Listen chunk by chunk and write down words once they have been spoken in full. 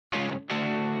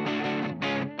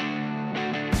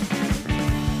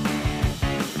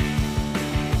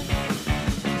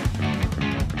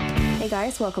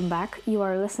guys, welcome back. You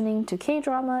are listening to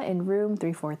K-Drama in Room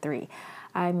 343.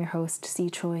 I'm your host, C.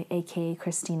 Choi, aka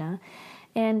Christina,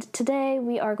 and today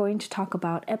we are going to talk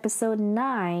about episode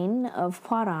 9 of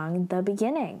Hwarang, The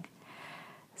Beginning.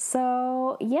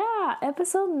 So, yeah,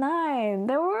 episode 9.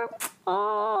 There were,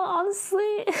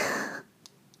 honestly,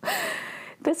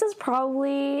 this is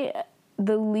probably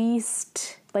the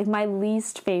least, my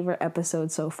least favorite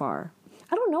episode so far.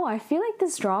 I don't know, I feel like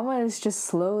this drama is just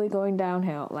slowly going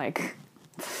downhill,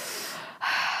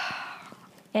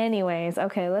 Anyways,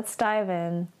 okay, let's dive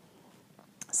in.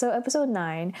 So episode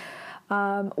 9,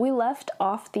 we left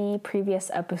off the previous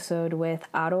episode with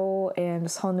Aro and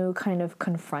Sonu kind of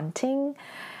confronting.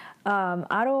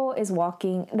 Aro is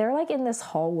walking, they're in this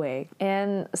hallway,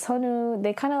 and Sonu,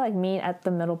 they kind of meet at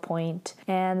the middle point,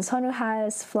 and Sonu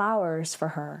has flowers for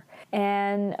her.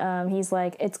 And he's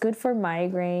like, it's good for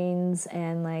migraines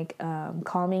and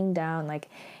calming down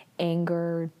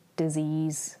anger,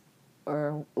 disease,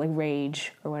 or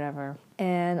rage or whatever.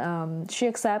 And she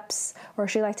accepts, or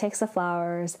she takes the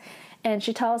flowers, and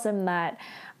she tells him that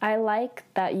I like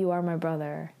that you are my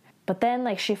brother. But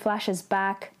then she flashes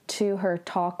back to her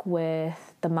talk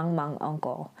with the Mang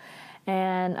uncle,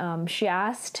 and she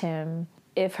asked him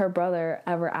if her brother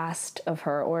ever asked of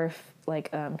her, or if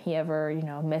he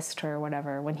ever missed her or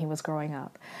whatever when he was growing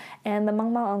up. And the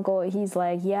Mang uncle, he's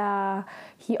like, yeah,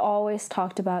 he always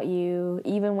talked about you.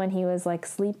 Even when he was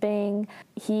sleeping,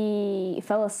 he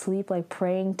fell asleep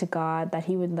praying to God that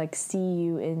he would see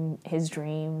you in his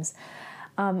dreams.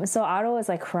 So Aro is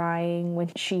crying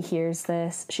when she hears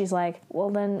this. She's like,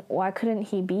 well then why couldn't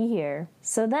he be here?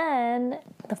 So then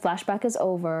the flashback is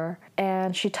over,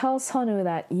 and she tells Sonu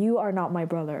that you are not my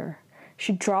brother.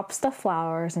 She drops the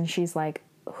flowers and she's like,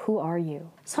 who are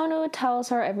you? Sonu tells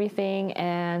her everything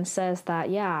and says that,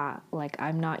 yeah,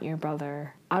 I'm not your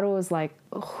brother. Aro is like,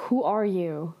 who are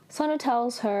you? Sonu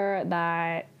tells her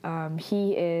that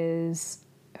he is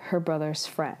her brother's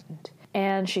friend.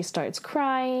 And she starts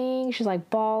crying, she's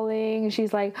bawling,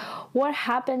 she's like, what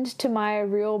happened to my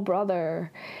real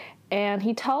brother? And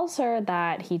he tells her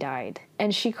that he died,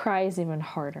 and she cries even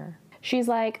harder. She's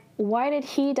like, why did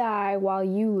he die while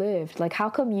you lived? How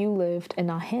come you lived and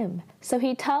not him? So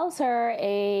he tells her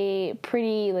a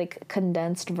pretty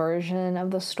condensed version of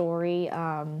the story.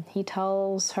 He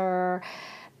tells her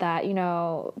that,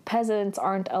 peasants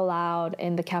aren't allowed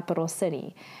in the capital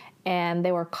city. And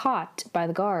they were caught by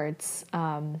the guards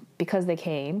because they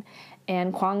came.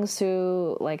 And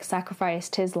Kwang-soo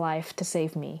sacrificed his life to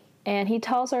save me. And he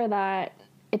tells her that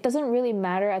it doesn't really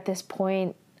matter at this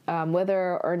point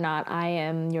whether or not I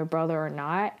am your brother or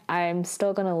not. I'm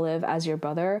still going to live as your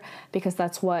brother because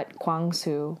that's what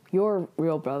Kwang-soo, your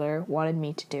real brother, wanted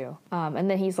me to do. And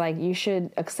then he's like, you should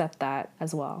accept that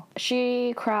as well.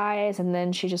 She cries and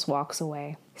then she just walks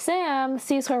away. Sam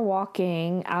sees her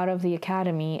walking out of the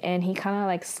academy, and he kind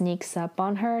of sneaks up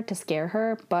on her to scare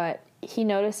her, but he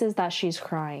notices that she's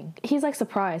crying. He's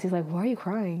surprised. He's like, why are you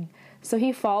crying? So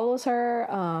he follows her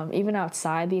even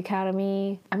outside the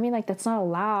academy. I mean, that's not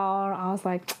allowed. I was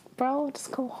like, bro,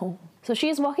 just go home. So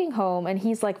she's walking home, and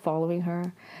he's following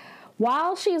her.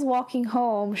 While she's walking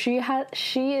home, she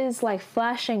is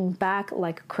flashing back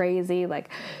like crazy.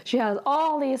 She has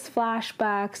all these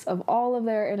flashbacks of all of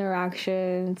their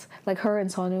interactions, her and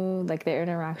Sonu, their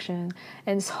interaction.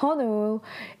 And Sonu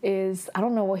is, I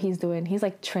don't know what he's doing. He's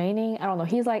training. I don't know.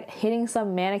 He's hitting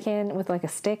some mannequin with a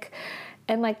stick.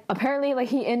 And apparently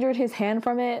he injured his hand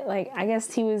from it. I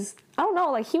guess he was, I don't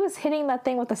know, he was hitting that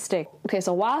thing with a stick. Okay,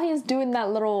 so while he's doing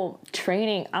that little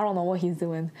training, I don't know what he's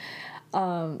doing.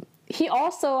 He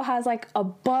also has a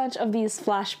bunch of these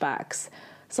flashbacks.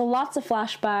 So lots of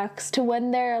flashbacks to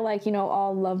when they're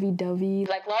all lovey-dovey.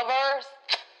 Lovers.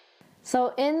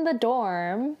 So in the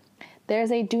dorm, there's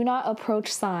a do not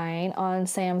approach sign on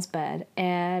Sam's bed.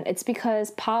 And it's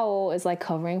because Pao is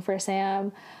covering for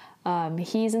Sam.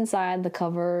 He's inside the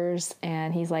covers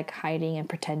and he's hiding and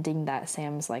pretending that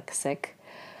Sam's sick.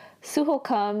 Suho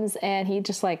comes and he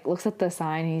just looks at the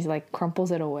sign and he's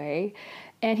crumples it away.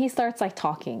 And he starts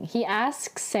talking. He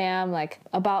asks Sam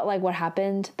about what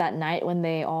happened that night when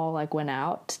they all went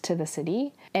out to the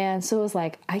city. And Sue was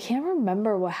like, I can't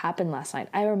remember what happened last night.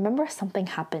 I remember something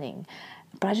happening,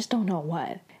 but I just don't know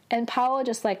what. And Paolo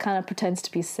just kind of pretends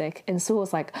to be sick. And Sue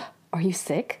was like, are you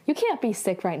sick? You can't be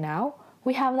sick right now.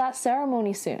 We have that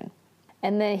ceremony soon.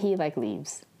 And then he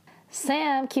leaves.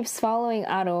 Sam keeps following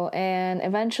Aro and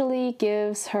eventually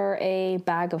gives her a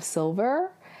bag of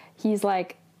silver. He's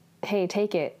like, hey,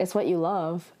 take it. It's what you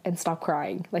love. And stop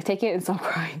crying. Take it and stop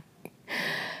crying.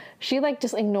 She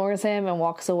just ignores him and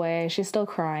walks away. She's still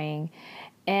crying.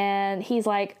 And he's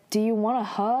like, do you want a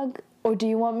hug? Or do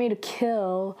you want me to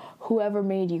kill whoever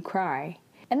made you cry?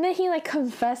 And then he like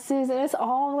confesses, and it's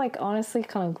all like honestly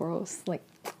kind of gross. Like,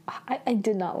 I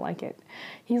did not like it.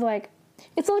 He's like,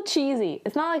 it's so cheesy.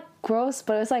 It's not like gross,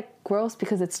 but it's like gross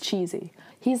because it's cheesy.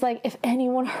 He's like, if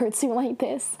anyone hurts you like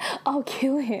this, I'll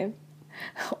kill him.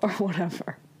 Or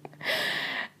whatever.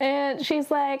 And she's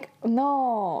like,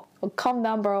 no, calm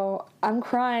down, bro. I'm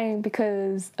crying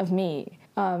because of me.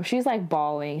 She's like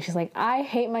bawling. She's like, I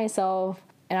hate myself.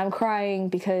 And I'm crying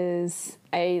because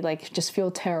I like just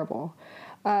feel terrible.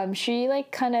 She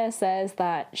like kind of says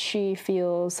that she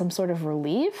feels some sort of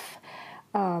relief.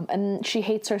 And she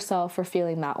hates herself for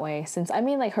feeling that way since, I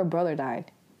mean, like her brother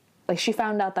died. Like she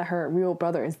found out that her real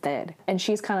brother is dead. And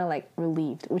she's kind of like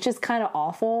relieved, which is kind of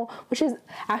awful, which is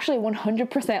actually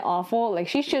 100% awful. Like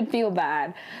she should feel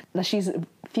bad that she's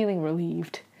feeling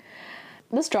relieved.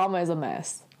 This drama is a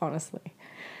mess, honestly.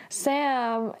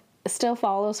 Sam still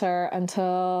follows her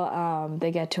until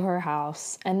they get to her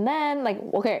house, and then like,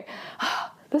 okay,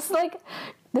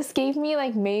 this gave me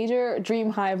like major Dream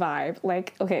High vibe.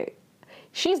 Like, okay,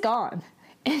 she's gone,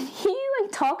 and he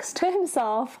like talks to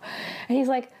himself, and he's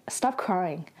like, stop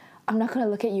crying, I'm not gonna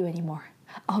look at you anymore,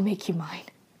 I'll make you mine.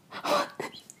 Go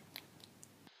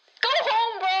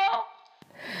home, bro.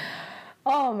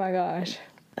 Oh my gosh.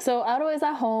 So Aro is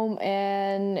at home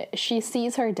and she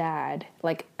sees her dad.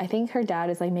 Like, I think her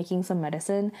dad is like making some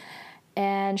medicine,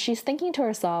 and she's thinking to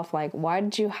herself, like, why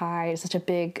did you hide such a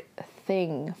big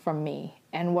thing from me?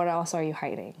 And what else are you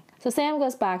hiding? So Sam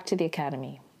goes back to the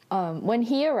academy. When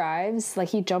he arrives, like,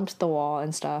 he jumps the wall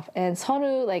and stuff, and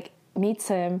Sonu like meets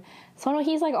him. Sonu,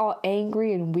 he's like all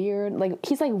angry and weird. Like,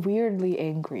 he's like weirdly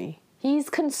angry. He's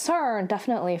concerned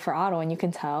definitely for Aro, and you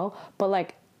can tell, but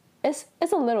like it's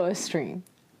a little extreme.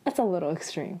 It's a little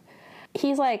extreme.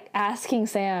 He's like asking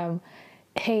Sam,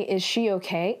 hey, is she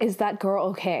okay? Is that girl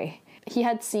okay? He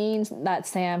had seen that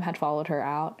Sam had followed her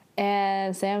out,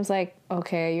 and Sam's like,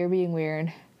 okay, you're being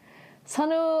weird.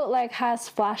 Sonu like has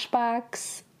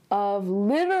flashbacks of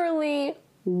literally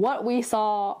what we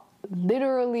saw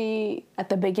literally at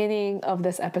the beginning of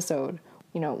this episode.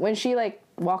 You know, when she like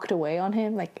walked away on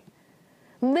him, like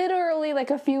literally like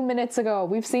a few minutes ago,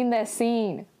 we've seen that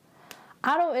scene.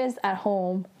 Aro is at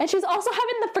home, and she's also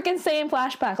having the freaking same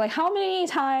flashback. Like, how many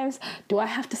times do I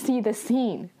have to see this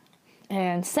scene?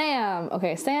 And Sam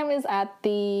is at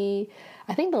the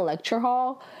lecture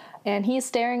hall, and he's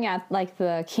staring at like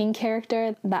the king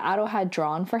character that Aro had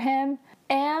drawn for him.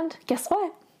 And guess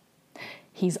what?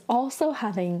 He's also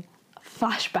having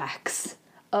flashbacks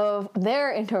of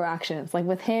their interactions, like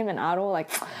with him and Aro. Like,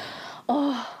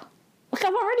 oh, like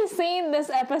I've already seen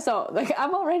this episode. Like,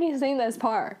 I've already seen this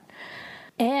part.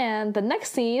 And the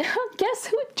next scene, guess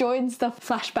who joins the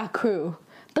flashback crew?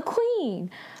 The Queen.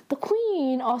 The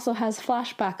Queen also has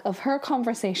flashback of her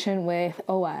conversation with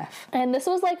OF. And this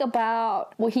was like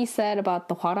about what he said about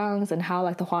the Hwarangs and how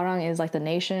like the Hwarang is like the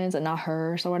nations and not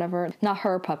hers or whatever, not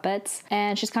her puppets.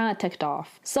 And she's kind of ticked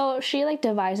off. So she like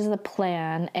devises a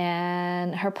plan,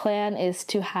 and her plan is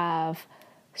to have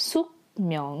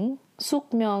Sukmyeong.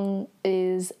 Sukmyeong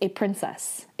is a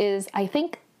princess, is I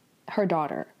think her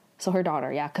daughter. So her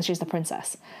daughter, yeah, because she's the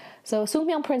princess. So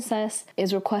Sukmyeong princess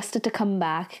is requested to come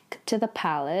back to the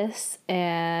palace,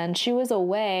 and she was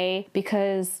away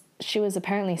because she was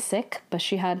apparently sick, but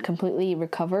she had completely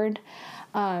recovered.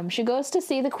 She goes to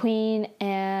see the queen,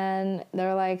 and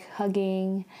they're like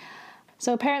hugging.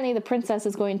 So apparently the princess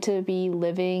is going to be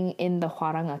living in the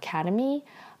Hwarang Academy,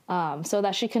 so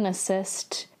that she can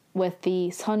assist with the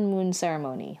Sun Moon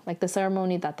ceremony, like the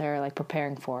ceremony that they're like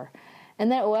preparing for.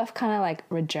 And then OF kind of like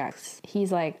rejects.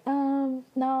 He's like,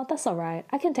 no, that's all right.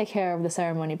 I can take care of the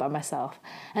ceremony by myself.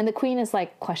 And the queen is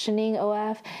like questioning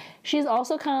OF. She's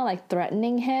also kind of like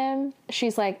threatening him.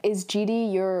 She's like, is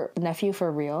GD your nephew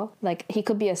for real? Like, he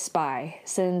could be a spy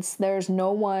since there's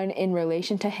no one in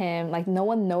relation to him. Like, no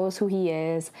one knows who he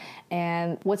is.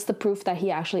 And what's the proof that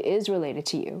he actually is related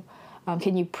to you?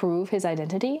 Can you prove his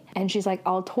identity? And she's like,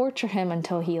 I'll torture him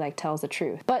until he like tells the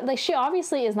truth. But like, she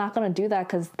obviously is not gonna do that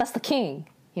because that's the king,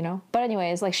 you know? But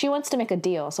anyways, like, she wants to make a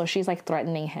deal, so she's like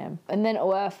threatening him. And then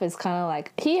OF is kind of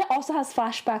like, he also has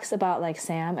flashbacks about like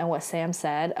Sam and what Sam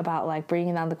said about like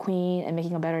bringing down the queen and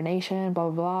making a better nation, blah,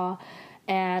 blah, blah.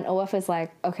 And OF is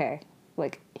like, okay,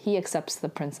 like, he accepts the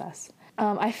princess.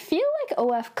 I feel like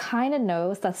OF kind of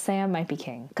knows that Sam might be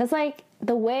king. Because, like,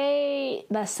 the way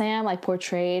that Sam, like,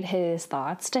 portrayed his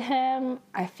thoughts to him,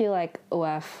 I feel like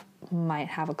OF might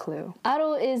have a clue.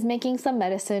 Aro is making some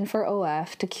medicine for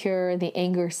OF to cure the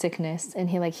anger sickness, and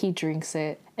he drinks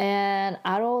it. And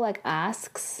Aro, like,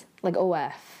 asks, like,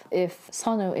 OF if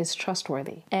Sonu is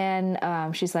trustworthy. And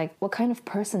she's like, what kind of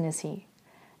person is he?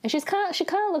 And she kind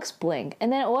of looks blank.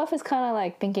 And then OF is kind of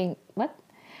like thinking, what?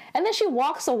 And then she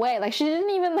walks away. Like, she didn't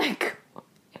even like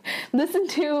listen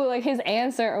to like his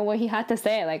answer or what he had to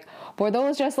say. Like, were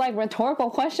those just like rhetorical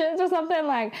questions or something?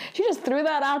 Like, she just threw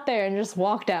that out there and just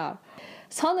walked out.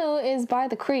 Sunwoo is by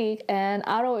the creek and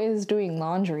Aro is doing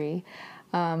laundry.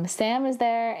 Sam is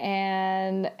there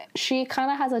and she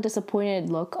kind of has a disappointed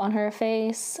look on her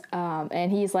face.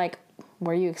 And he's like,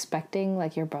 were you expecting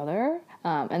like your brother?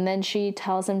 And then she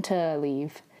tells him to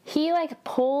leave. He like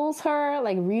pulls her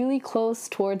like really close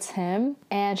towards him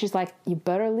and she's like, you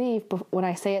better leave when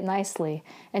I say it nicely.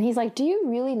 And he's like, do you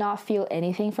really not feel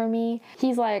anything for me?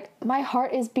 He's like, my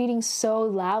heart is beating so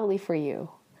loudly for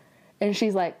you. And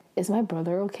she's like, is my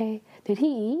brother okay? Did he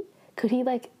eat? Could he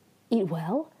like eat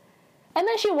well? And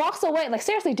then she walks away. Like,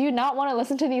 seriously, do you not want to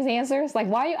listen to these answers? Like,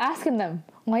 why are you asking them?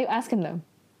 Why are you asking them?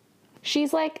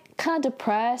 She's like kind of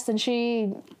depressed and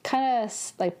she kind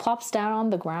of like plops down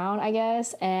on the ground, I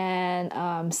guess.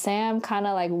 And Sam kind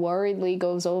of like worriedly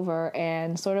goes over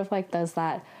and sort of like does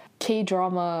that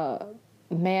K-drama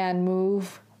man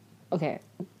move. Okay,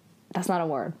 that's not a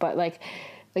word, but like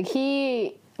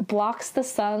he blocks the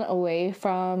sun away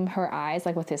from her eyes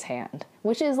like with his hand,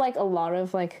 which is like a lot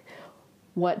of like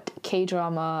what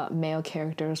K-drama male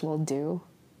characters will do.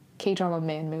 K-drama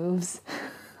man moves.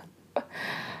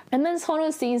 And then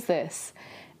Sunwoo sees this,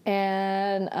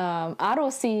 and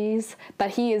Aro sees that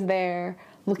he is there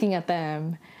looking at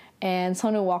them, and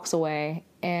Sunwoo walks away,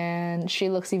 and she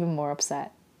looks even more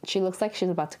upset. She looks like she's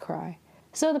about to cry.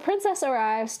 So the princess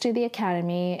arrives to the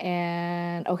academy,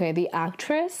 and okay, the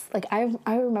actress, like I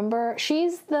remember,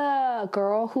 she's the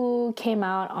girl who came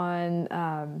out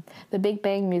on the Big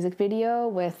Bang music video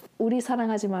with 우리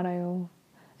사랑하지 말아요.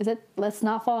 Is it Let's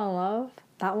Not Fall in Love?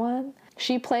 That one?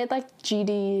 She played like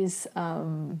GD's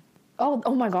oh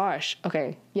my gosh.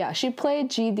 Okay. Yeah, she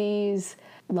played GD's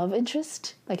love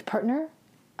interest, like partner,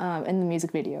 in the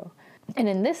music video. And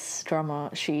in this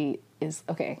drama, she is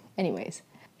okay. Anyways,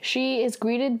 she is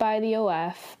greeted by the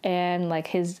OF and like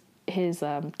his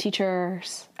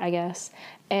teachers, I guess.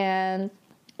 And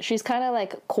she's kind of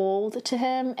like cold to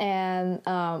him and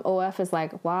OF is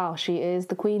like, wow, she is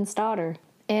the queen's daughter.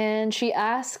 And she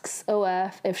asks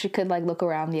OF if she could like look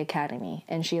around the academy,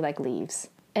 and she like leaves.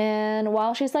 And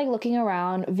while she's like looking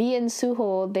around, V and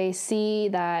Suho, they see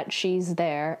that she's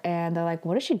there and they're like,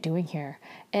 what is she doing here?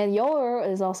 And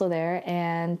Yeoru is also there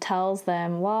and tells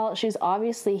them, well, she's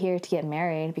obviously here to get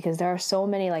married because there are so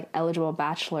many like eligible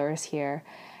bachelors here.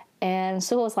 And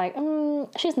Suho's like,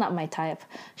 she's not my type.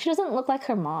 She doesn't look like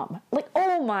her mom. Like,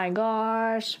 oh my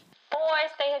gosh. Boy,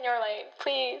 stay in your lane,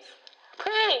 please.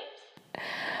 Please.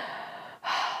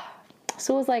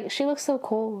 So it was like, she looks so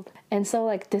cold and so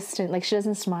like distant, like she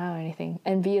doesn't smile or anything.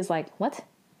 And V is like, what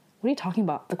are you talking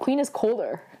about? The queen is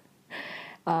colder.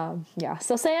 Yeah,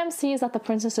 so Sam sees that the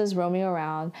princess is roaming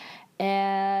around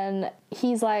and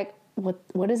he's like,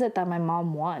 what is it that my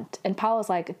mom want? And Paolo's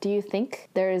like, do you think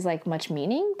there is like much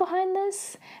meaning behind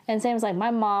this? And Sam's like,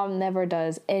 my mom never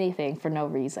does anything for no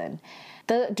reason.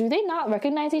 Do they not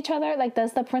recognize each other? Like,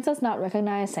 does the princess not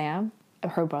recognize Sam?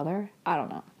 Her brother? I don't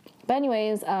know. But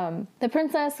anyways, the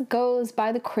princess goes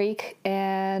by the creek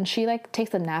and she like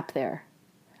takes a nap there.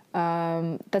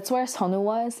 That's where Sunwoo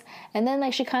was. And then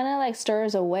like she kind of like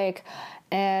stirs awake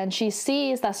and she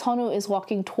sees that Sunwoo is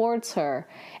walking towards her.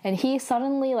 And he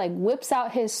suddenly like whips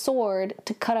out his sword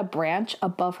to cut a branch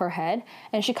above her head.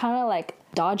 And she kind of like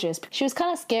dodges. She was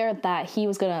kind of scared that he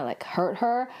was gonna like hurt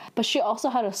her. But she also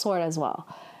had a sword as well.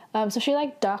 So she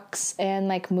like ducks and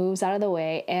like moves out of the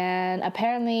way, and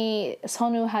apparently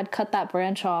Sunwoo had cut that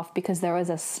branch off because there was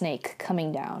a snake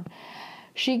coming down.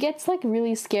 She gets like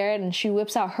really scared and she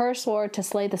whips out her sword to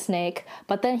slay the snake,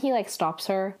 but then he like stops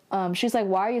her. She's like,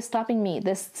 why are you stopping me?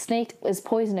 This snake is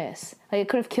poisonous. Like, it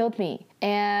could have killed me.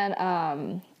 And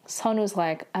Sunwoo's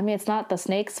like, I mean, it's not the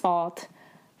snake's fault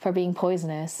for being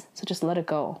poisonous, so just let it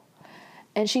go.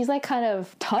 And she's like kind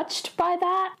of touched by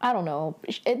that. I don't know.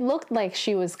 It looked like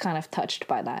she was kind of touched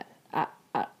by that.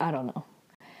 I don't know.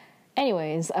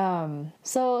 Anyways, so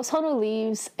Sunwoo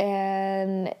leaves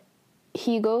and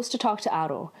he goes to talk to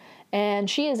Aro. And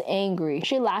she is angry.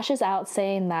 She lashes out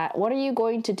saying that, what are you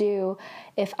going to do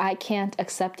if I can't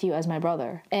accept you as my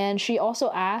brother? And she also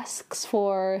asks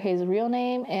for his real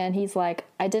name. And he's like,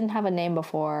 I didn't have a name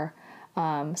before.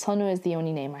 Sunwoo is the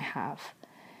only name I have.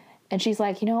 And she's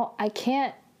like, I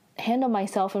can't handle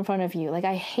myself in front of you. Like,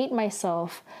 I hate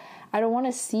myself. I don't want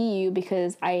to see you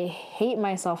because I hate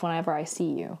myself whenever I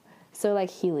see you. So, like,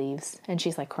 he leaves. And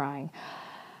she's, like, crying.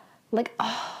 Like,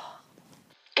 oh.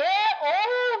 Get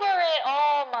over it.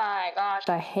 Oh, my gosh.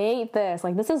 I hate this.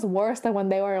 Like, this is worse than when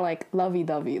they were, like,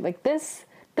 lovey-dovey. Like, this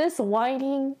This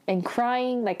whining and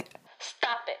crying, like,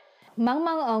 stop it. Mang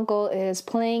uncle is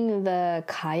playing the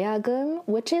kayagum,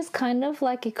 which is kind of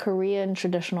like a Korean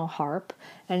traditional harp,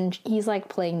 and he's like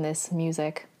playing this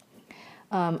music.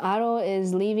 Aro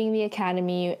is leaving the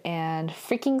academy, and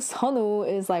freaking Sonu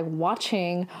is like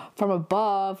watching from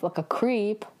above like a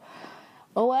creep.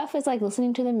 OF is like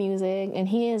listening to the music, and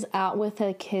he is out with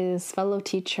like his fellow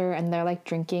teacher, and they're like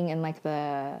drinking in like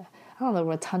the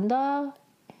rotunda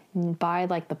by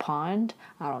like the pond.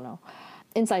 I don't know.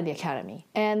 Inside the academy.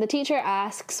 And the teacher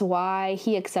asks why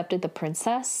he accepted the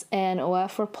princess, and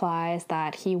OF replies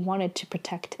that he wanted to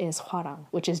protect his Hwarang,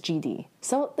 which is GD.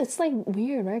 So it's like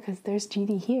weird, right? Because there's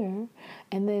GD here,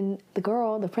 and then the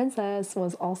girl, the princess,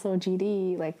 was also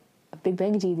GD, like Big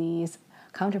Bang GD's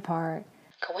counterpart.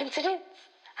 Coincidence?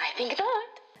 I think not.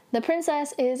 The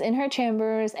princess is in her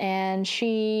chambers, and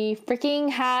she freaking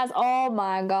has, oh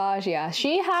my gosh, yeah,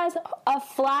 she has a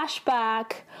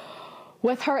flashback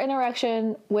with her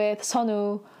interaction with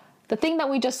Sonu, the thing that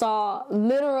we just saw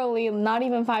literally not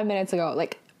even 5 minutes ago,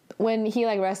 like when he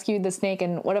like rescued the snake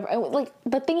and whatever, like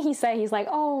the thing he said, he's like,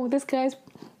 oh, this guy's,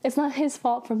 it's not his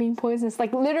fault for being poisonous,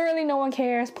 like literally no one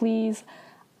cares, please.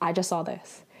 I just saw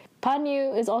this.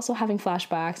 Panyu is also having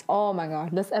flashbacks. Oh my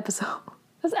god, this episode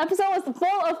was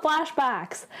full of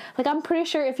flashbacks. Like, I'm pretty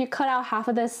sure if you cut out half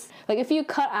of this, like if you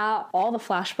cut out all the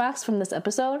flashbacks from this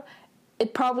episode,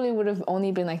 it probably would have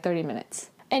only been like 30 minutes.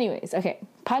 Anyways, okay.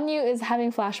 Panyu is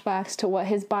having flashbacks to what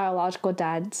his biological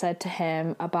dad said to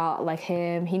him about like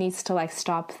him. He needs to like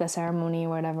stop the ceremony or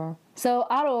whatever. So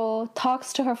Aro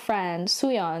talks to her friend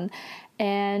Suyeon,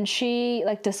 and she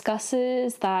like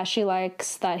discusses that she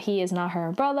likes that he is not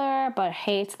her brother, but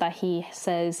hates that he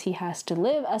says he has to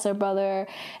live as her brother.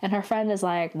 And her friend is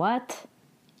like, what?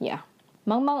 Yeah.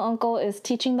 Mang uncle is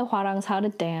teaching the Hwarangs how to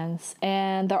dance,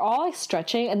 and they're all like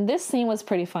stretching, and this scene was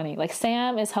pretty funny. Like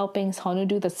Sam is helping Sonu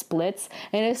do the splits,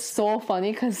 and it's so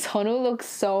funny because Sonu looks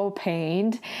so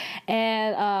pained,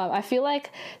 and I feel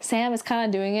like Sam is kind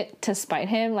of doing it to spite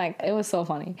him. Like, it was so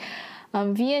funny.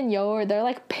 V and Yo, they're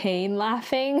like pain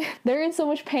laughing. They're in so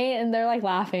much pain and they're like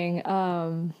laughing.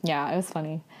 Yeah, it was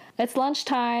funny. It's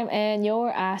lunchtime, and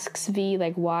Yor asks V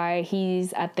like why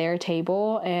he's at their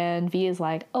table, and V is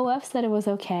like, OF said it was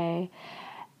okay.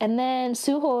 And then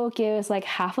Suho gives like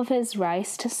half of his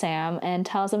rice to Sam and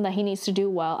tells him that he needs to do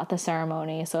well at the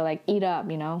ceremony, so like eat up,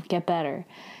 you know, get better.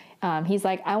 He's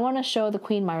like, I want to show the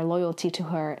queen my loyalty to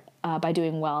her by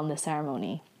doing well in the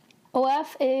ceremony.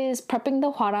 OF is prepping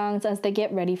the Hwarangs as they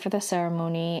get ready for the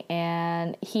ceremony,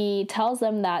 and he tells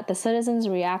them that the citizens'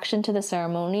 reaction to the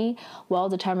ceremony will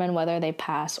determine whether they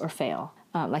pass or fail,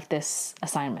 like this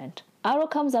assignment.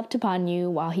 Aro comes up to Panyu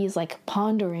while he's like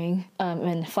pondering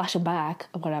and flashing back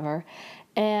or whatever,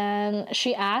 and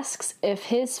she asks if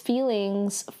his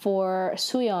feelings for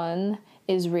Suyeon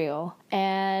is real,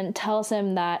 and tells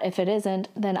him that if it isn't,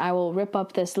 then I will rip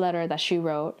up this letter that she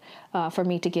wrote for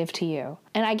me to give to you.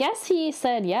 And I guess he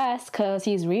said yes because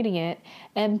he's reading it,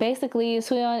 and basically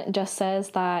Suyeon just says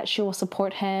that she will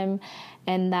support him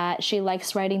and that she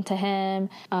likes writing to him.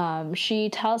 She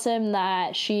tells him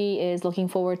that she is looking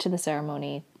forward to the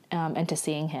ceremony and to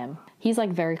seeing him. He's like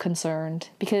very concerned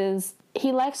because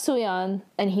he likes Suyeon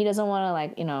and he doesn't want to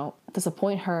like, you know,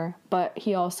 disappoint her, but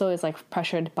he also is like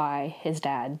pressured by his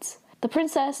dad's. The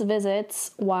princess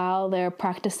visits while they're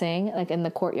practicing, like in the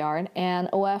courtyard, and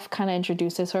OF kind of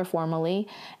introduces her formally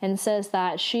and says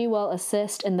that she will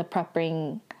assist in the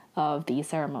prepping of the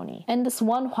ceremony. And this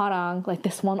one Hwarang, like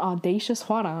this one audacious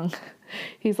Hwarang,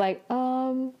 he's like,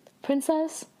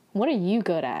 princess, what are you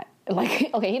good at? Like,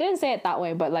 okay, he didn't say it that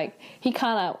way, but like he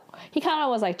kind of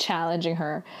was like challenging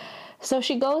her. So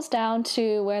she goes down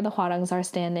to where the Hwarangs are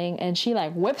standing, and she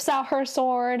like whips out her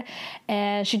sword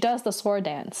and she does the sword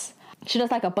dance. She does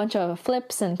like a bunch of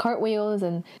flips and cartwheels,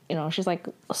 and you know, she's like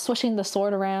swishing the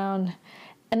sword around.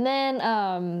 And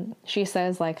then she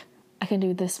says like, I can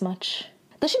do this much.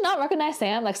 Does she not recognize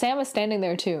Sam? Like, Sam is standing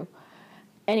there too.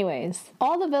 Anyways,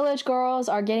 all the village girls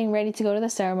are getting ready to go to the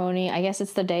ceremony. I guess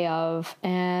it's the day of,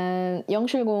 and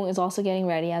Yeongshul-gung is also getting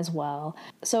ready as well.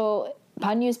 So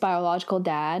Panyu's biological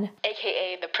dad,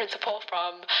 aka the principal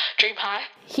from Dream High,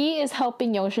 he is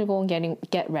helping Yeongshul-gung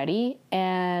get ready,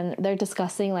 and they're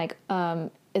discussing like,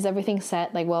 is everything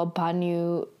set? Like, will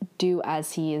Panyu do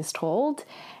as he is told?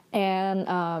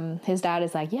 And his dad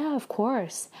is like, yeah, of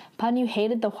course. Panyu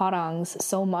hated the Hwarangs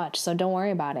so much, so don't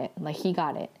worry about it. Like, he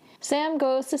got it. Sam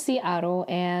goes to see Aro,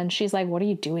 and she's like, what are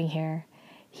you doing here?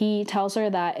 He tells her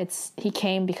that he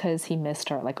came because he missed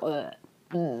her. Like,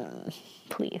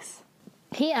 please.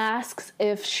 He asks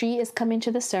if she is coming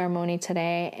to the ceremony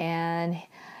today, and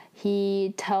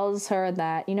he tells her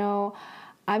that, you know,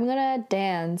 I'm gonna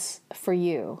dance for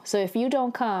you. So if you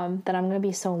don't come, then I'm gonna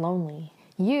be so lonely.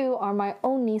 You are my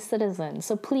only citizen,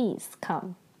 so please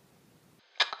come.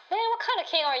 Man, what kind of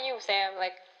king are you, Sam?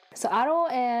 Like, so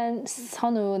Aro and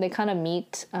Sonu, they kind of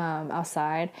meet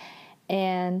outside,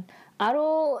 and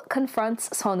Aro confronts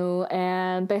Sonu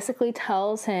and basically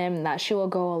tells him that she will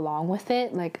go along with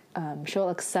it. Like, she'll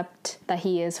accept that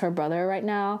he is her brother right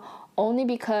now, only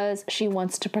because she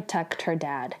wants to protect her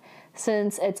dad,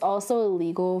 since it's also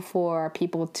illegal for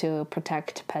people to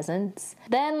protect peasants.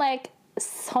 Then, like,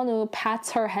 Sonu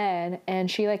pats her head and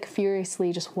she, like,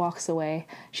 furiously just walks away.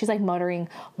 She's, like, muttering,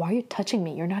 "Why are you touching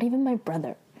me? You're not even my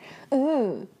brother."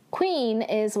 Ooh. Queen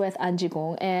is with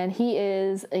Anjigong and he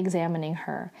is examining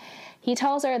her. He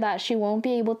tells her that she won't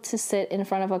be able to sit in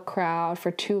front of a crowd for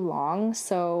too long,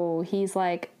 so he's,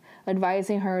 like,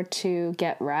 advising her to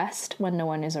get rest when no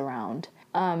one is around.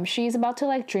 She's about to,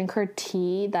 like, drink her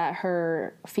tea that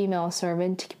her female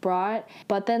servant brought,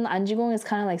 but then Anjigong is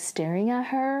kind of, like, staring at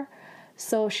her.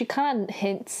 So she kind of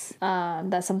hints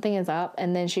that something is up,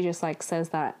 and then she just, like, says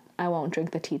that, "I won't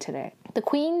drink the tea today." The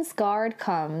queen's guard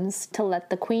comes to let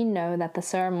the queen know that the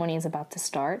ceremony is about to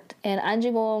start, and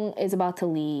Anjigong is about to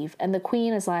leave, and the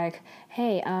queen is like,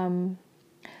 "Hey,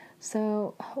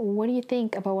 so what do you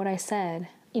think about what I said,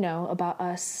 about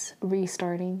us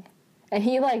restarting?" And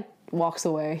he, like, walks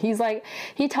away.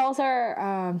 He tells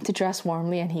her to dress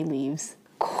warmly, and he leaves.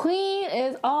 Queen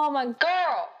is, oh my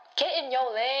girl, get in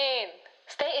your lane.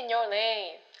 Stay in your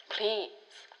lane, please.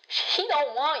 He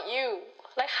don't want you.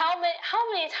 Like, how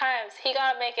many times he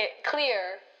gotta make it clear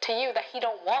to you that he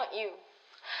don't want you?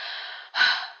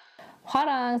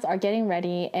 Hwarangs are getting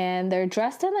ready, and they're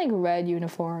dressed in, like, red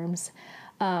uniforms.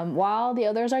 While the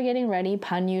others are getting ready,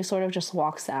 Panyu sort of just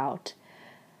walks out.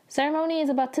 Ceremony is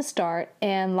about to start,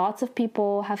 and lots of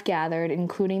people have gathered,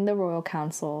 including the royal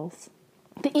councils.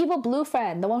 The evil blue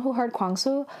friend, the one who hurt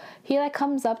Kwangsu, he, like,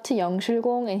 comes up to Young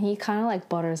Shilgong and he kind of, like,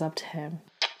 butters up to him.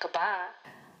 Goodbye.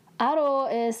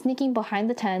 Aro is sneaking behind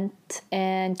the tent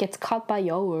and gets caught by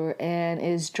Your and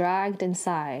is dragged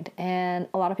inside. And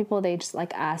a lot of people, they just,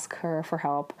 like, ask her for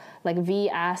help. Like, V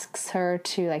asks her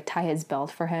to, like, tie his belt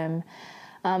for him.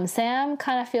 Sam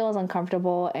kind of feels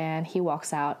uncomfortable and he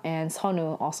walks out, and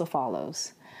Sonu also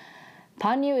follows.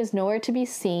 Panyu is nowhere to be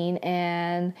seen,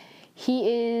 and he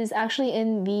is actually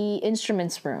in the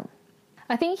instruments room.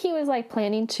 I think he was, like,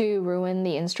 planning to ruin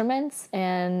the instruments,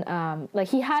 and like,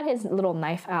 he had his little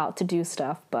knife out to do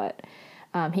stuff, but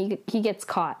he gets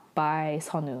caught by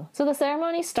Sonu. So the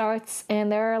ceremony starts,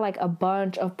 and there are, like, a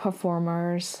bunch of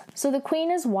performers. So the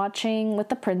queen is watching with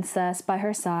the princess by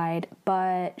her side,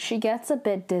 but she gets a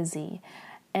bit dizzy,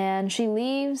 and she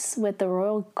leaves with the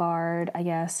royal guard, I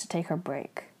guess, to take her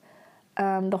break.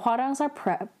 The Hwarangs are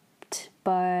prepped,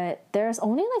 but there's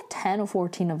only, like, 10 or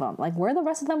 14 of them. Like, where'd the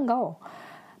rest of them go?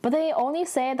 But they only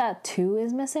say that 2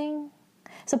 is missing.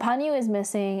 So Panyu is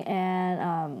missing,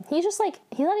 and he's just, like,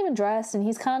 he's not even dressed, and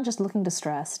he's kind of just looking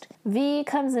distressed. V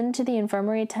comes into the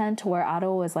infirmary tent where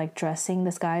Ado was, like, dressing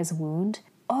this guy's wound.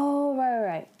 Oh,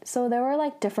 right. So there were,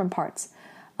 like, different parts.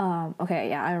 Okay,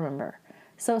 yeah, I remember.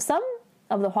 So some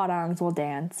of the Hwarangs will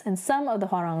dance, and some of the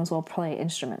Hwarangs will play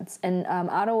instruments. And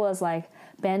Ado was, like,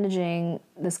 bandaging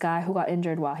this guy who got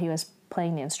injured while he was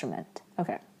playing the instrument.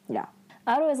 Okay, yeah.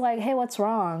 Ado is like, "Hey, what's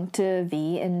wrong?" to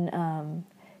V, and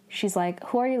she's like,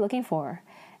 "Who are you looking for?"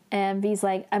 And V's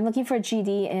like, "I'm looking for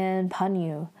GD and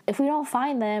Panyu. If we don't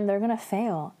find them, they're gonna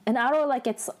fail." And Ado, like,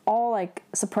 gets all, like,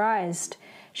 surprised.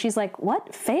 She's like,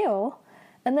 "What? Fail?"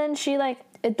 And then she, like,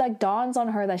 it, like, dawns on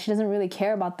her that she doesn't really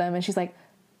care about them, and she's like,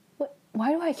 "What?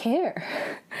 Why do I care?"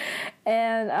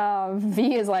 And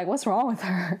V is like, "What's wrong with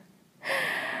her?"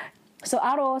 So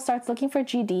Aro starts looking for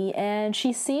GD, and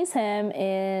she sees him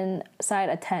inside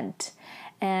a tent,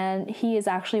 and he is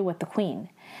actually with the queen.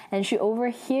 And she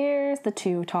overhears the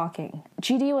two talking.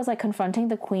 GD was, like, confronting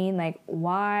the queen, like,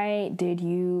 "Why did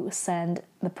you send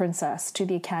the princess to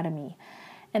the academy?"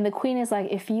 And the queen is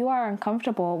like, "If you are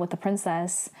uncomfortable with the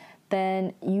princess,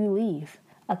 then you leave.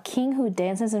 A king who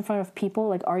dances in front of people,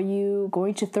 like, are you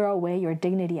going to throw away your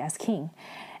dignity as king?"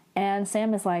 And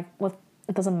Sam is like, "Well,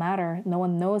 it doesn't matter. No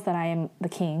one knows that I am the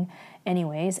king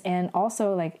anyways. And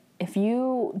also, like, if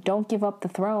you don't give up the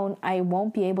throne, I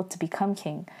won't be able to become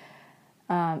king."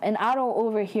 And Aro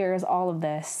overhears all of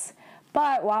this.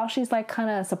 But while she's, like, kind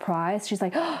of surprised, she's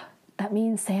like, "Oh, that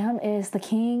means Sam is the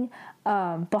king."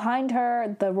 Behind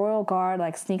her, the royal guard,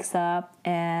 like, sneaks up,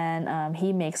 and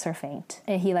he makes her faint.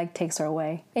 And he, like, takes her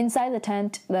away. Inside the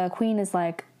tent, the queen is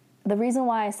like, "The reason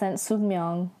why I sent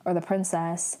Sugmyeong, or the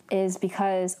princess, is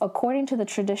because according to the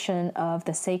tradition of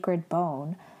the sacred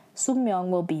bone, Sugmyeong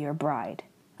will be your bride."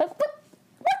 Like,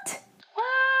 what?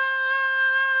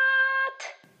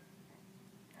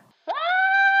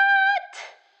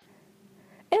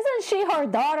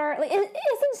 daughter. Like,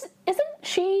 isn't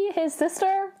she his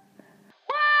sister?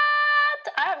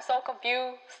 What? I am so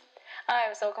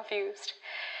confused.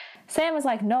 Sam is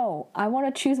like, no, I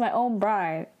want to choose my own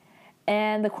bride.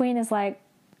 And the queen is like,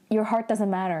 your heart doesn't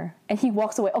matter. And he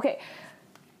walks away. Okay.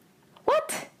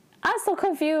 What? I'm so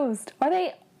confused. Are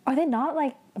they not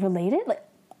like related? Like,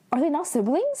 are they not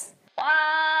siblings? What?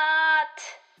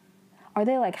 Are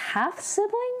they like half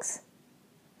siblings?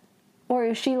 Or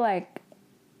is she like,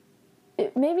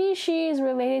 maybe she's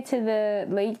related to the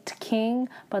late king,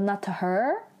 but not to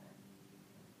her?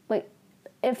 Like,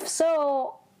 if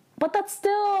so, but they're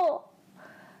still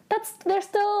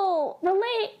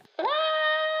relate.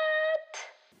 What?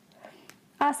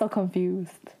 I'm so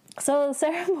confused. So the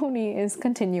ceremony is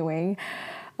continuing,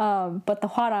 but the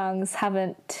hwarangs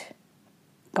haven't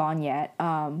gone yet.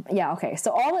 Okay,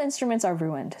 so all the instruments are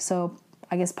ruined. So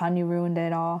I guess Panyu ruined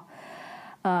it all.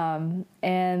 And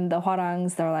the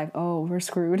hwarangs, they're like, oh, we're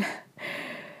screwed.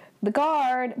 The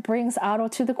guard brings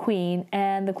Aro to the queen,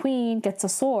 and the queen gets a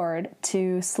sword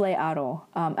to slay Aro.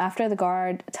 After the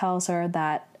guard tells her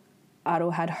that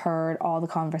Aro had heard all the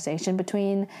conversation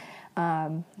between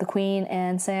the queen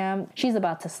and Sam, she's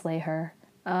about to slay her.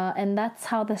 And that's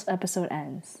how this episode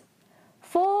ends.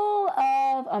 Full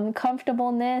of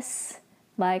uncomfortableness.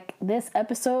 Like, this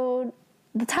episode,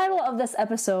 the title of this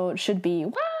episode should be,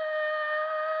 what?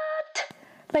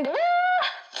 Like,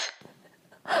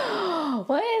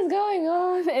 what is going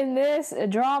on in this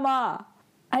drama?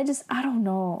 I don't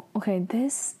know. Okay,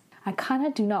 I kind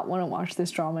of do not want to watch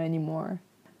this drama anymore.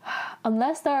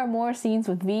 Unless there are more scenes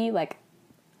with V, like,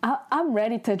 I'm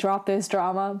ready to drop this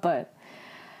drama, but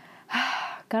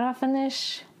gotta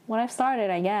finish what I've started,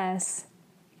 I guess.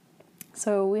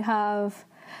 So we have,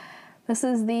 this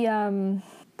is the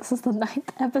 9th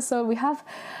episode. We have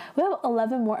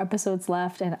 11 more episodes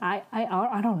left, and I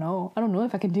don't know. I don't know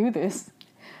if I can do this.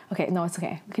 Okay, no, it's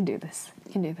okay. We can do this. I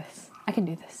can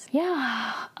do this.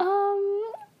 Yeah.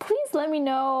 Please let me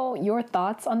know your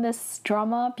thoughts on this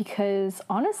drama, because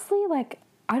honestly, like,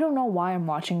 I don't know why I'm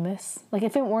watching this. Like,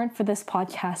 if it weren't for this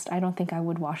podcast, I don't think I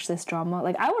would watch this drama.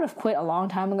 Like, I would have quit a long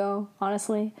time ago,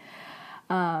 honestly.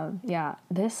 Yeah,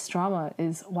 this drama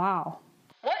is wow.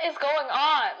 What is going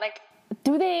on? Like,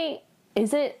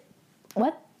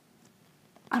 what?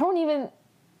 I don't even,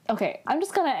 okay, I'm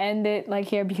just gonna end it, like,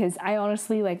 here, because I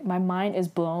honestly, like, my mind is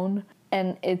blown,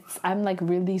 and I'm, like,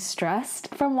 really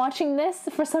stressed from watching this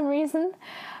for some reason.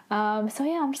 So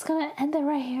yeah, I'm just gonna end it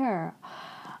right here.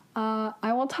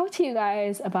 I will talk to you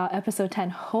guys about episode 10.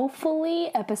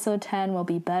 Hopefully episode 10 will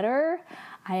be better.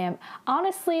 I am,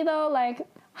 honestly though, like,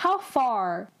 how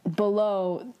far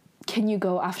below can you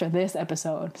go after this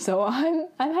episode? So I'm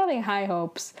having high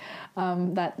hopes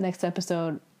that next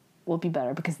episode will be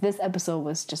better, because this episode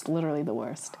was just literally the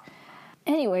worst.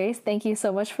 Anyways, thank you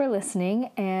so much for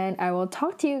listening, and I will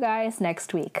talk to you guys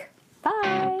next week.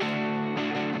 Bye!